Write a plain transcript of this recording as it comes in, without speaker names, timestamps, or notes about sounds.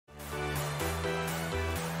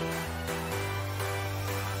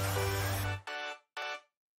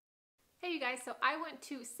guys, so I went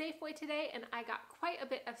to Safeway today and I got quite a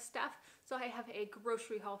bit of stuff, so I have a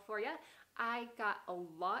grocery haul for you. I got a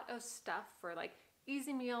lot of stuff for like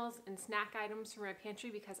easy meals and snack items for my pantry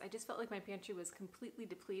because I just felt like my pantry was completely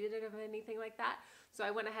depleted of anything like that. So I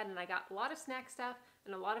went ahead and I got a lot of snack stuff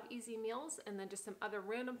and a lot of easy meals and then just some other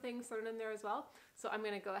random things thrown in there as well. So I'm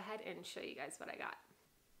going to go ahead and show you guys what I got.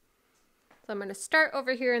 So I'm going to start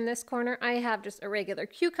over here in this corner. I have just a regular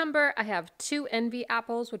cucumber. I have 2 Envy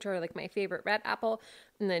apples, which are like my favorite red apple,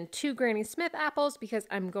 and then 2 Granny Smith apples because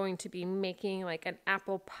I'm going to be making like an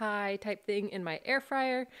apple pie type thing in my air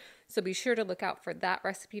fryer. So be sure to look out for that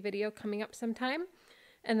recipe video coming up sometime.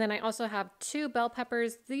 And then I also have 2 bell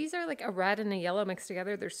peppers. These are like a red and a yellow mixed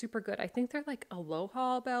together. They're super good. I think they're like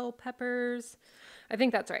Aloha bell peppers. I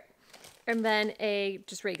think that's right. And then a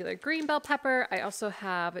just regular green bell pepper. I also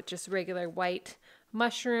have just regular white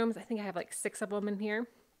mushrooms. I think I have like 6 of them in here.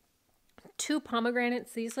 2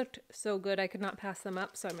 pomegranates. These looked so good I could not pass them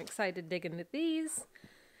up, so I'm excited to dig into these.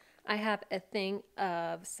 I have a thing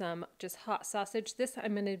of some just hot sausage. This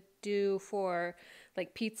I'm going to do for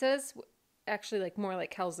like pizzas, actually like more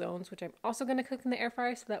like calzones, which I'm also going to cook in the air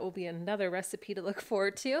fryer, so that will be another recipe to look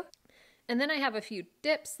forward to. And then I have a few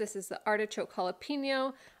dips. This is the artichoke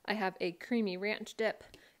jalapeno. I have a creamy ranch dip,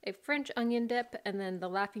 a French onion dip, and then the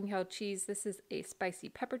Laughing Cow cheese. This is a spicy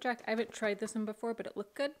pepper jack. I haven't tried this one before, but it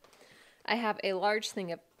looked good. I have a large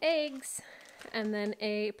thing of eggs, and then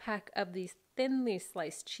a pack of these thinly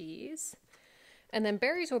sliced cheese. And then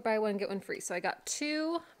berries were buy one, get one free. So I got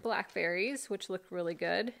 2 blackberries, which looked really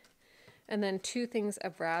good, and then 2 things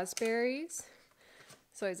of raspberries.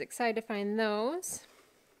 So I was excited to find those.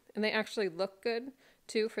 And they actually look good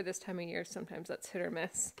too for this time of year. Sometimes that's hit or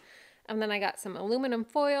miss. And then I got some aluminum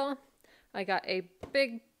foil. I got a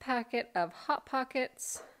big packet of Hot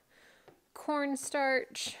Pockets,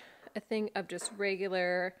 cornstarch, a thing of just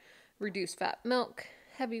regular reduced fat milk,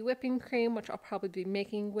 heavy whipping cream, which I'll probably be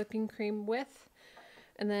making whipping cream with.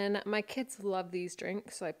 And then my kids love these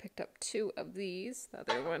drinks, so I picked up 2 of these. The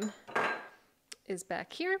other one is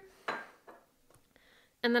back here.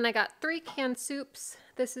 And then I got 3 canned soups.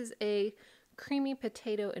 This is a creamy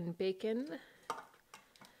potato and bacon.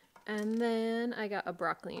 And then I got a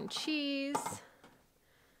broccoli and cheese.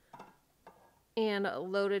 And a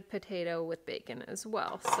loaded potato with bacon as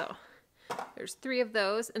well. So there's 3 of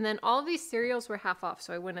those. And then all of these cereals were half off,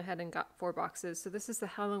 so I went ahead and got 4 boxes. So this is the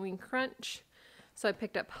Halloween Crunch. So I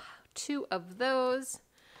picked up 2 of those.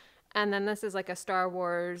 And then this is like a Star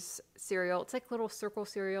Wars cereal. It's like little circle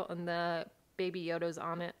cereal, and the Baby Yodas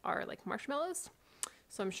on it are like marshmallows.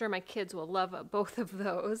 So I'm sure my kids will love both of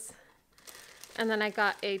those. And then I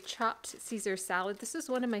got a chopped Caesar salad. This is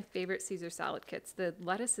one of my favorite Caesar salad kits. The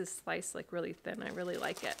lettuce is sliced like really thin. I really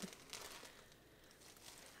like it.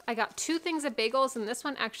 I got 2 things of bagels, and this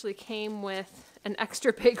one actually came with an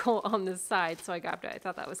extra bagel on the side, so I grabbed it. I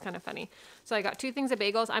thought that was kind of funny. So I got 2 things of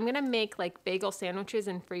bagels. I'm going to make like bagel sandwiches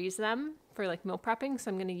and freeze them for like meal prepping,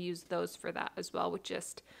 so I'm going to use those for that as well, with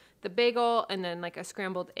just the bagel and then like a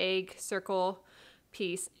scrambled egg circle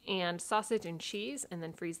piece and sausage and cheese, and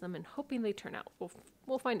then freeze them and hoping they turn out.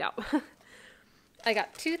 We'll find out. I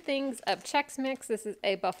got 2 things of Chex Mix. This is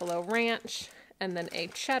a Buffalo Ranch and then a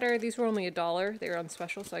cheddar. These were only $1. They were on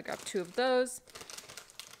special, so I grabbed 2 of those.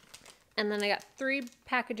 And then I got 3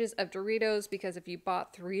 packages of Doritos because if you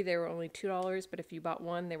bought 3, they were only $2, but if you bought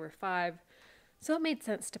 1, they were $5. So it made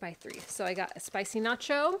sense to buy 3. So I got a spicy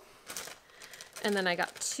nacho, and then I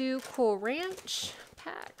got 2 Cool Ranch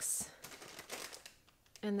packs.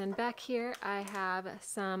 And then back here I have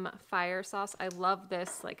some fire sauce. I love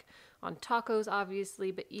this like on tacos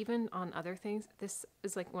obviously, but even on other things. This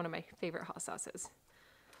is like one of my favorite hot sauces.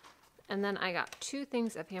 And then I got 2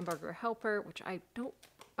 things of Hamburger Helper, which I don't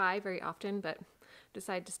buy very often, but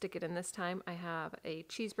decided to stick it in this time. I have a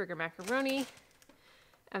cheeseburger macaroni,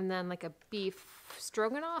 and then like a beef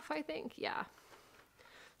stroganoff, I think. Yeah.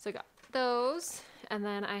 So I got those, and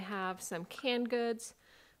then I have some canned goods.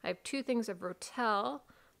 I have 2 things of Rotel.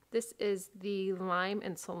 This is the lime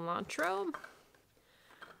and cilantro.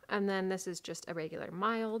 And then this is just a regular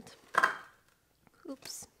mild.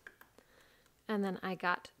 Oops. And then I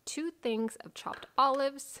got 2 things of chopped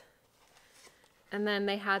olives. And then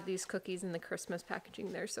they had these cookies in the Christmas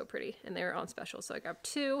packaging. They're so pretty, and they were on special, so I grabbed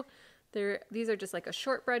 2. These are just like a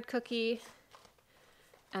shortbread cookie.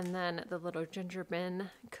 And then the little gingerbread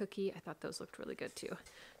cookie. I thought those looked really good too.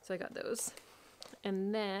 So I got those.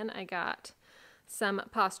 And then I got some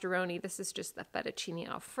pastaroni. This is just the fettuccine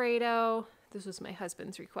alfredo. This was my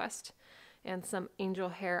husband's request. And some angel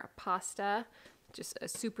hair pasta. Just a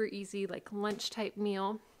super easy like lunch type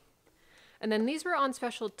meal. And then these were on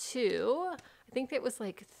special too. I I think it was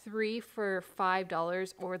like 3 for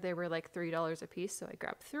 $5 or they were like $3 a piece. So I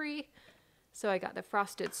grabbed 3. So I got the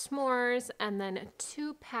frosted s'mores and then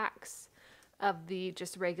 2 packs of the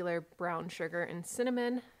just regular brown sugar and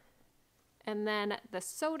cinnamon. And then the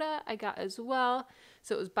soda I got as well.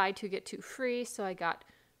 So it was buy 2 get 2 free. So I got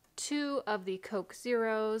 2 of the Coke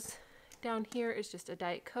Zeros. Down here is just a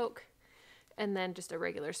Diet Coke and then just a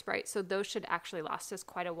regular Sprite. So those should actually last us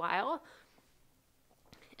quite a while.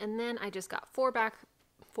 And then I just got 4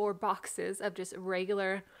 boxes of just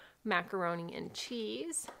regular macaroni and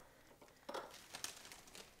cheese.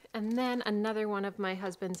 And then another one of my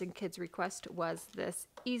husband's and kids' request was this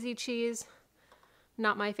Easy Cheese.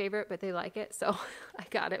 Not my favorite, but they like it, so I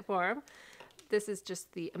got it for them. This is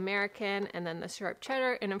just the American and then the sharp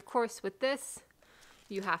cheddar. And of course with this,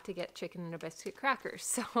 you have to get chicken and a biscuit crackers.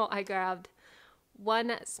 So I grabbed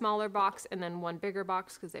 1 smaller box and then 1 bigger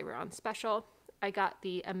box because they were on special. I got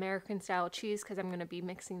the American style cheese because I'm going to be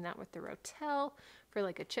mixing that with the Rotel for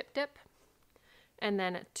like a chip dip. And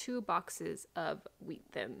then 2 boxes of Wheat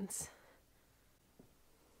Thins.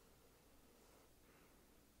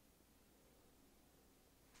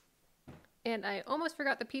 And I almost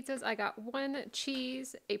forgot the pizzas. I got 1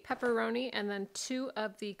 cheese, a pepperoni, and then 2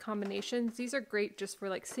 of the combinations. These are great just for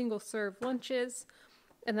like single serve lunches.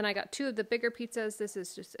 And then I got 2 of the bigger pizzas. This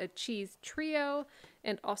is just a cheese trio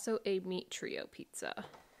and also a meat trio pizza.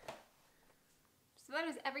 So that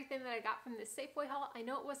is everything that I got from this Safeway haul. I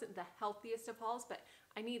know it wasn't the healthiest of hauls, but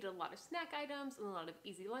I needed a lot of snack items and a lot of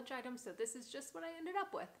easy lunch items, so this is just what I ended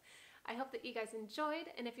up with. I hope that you guys enjoyed,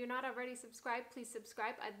 and if you're not already subscribed, please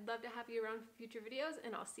subscribe. I'd love to have you around for future videos,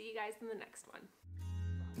 and I'll see you guys in the next one.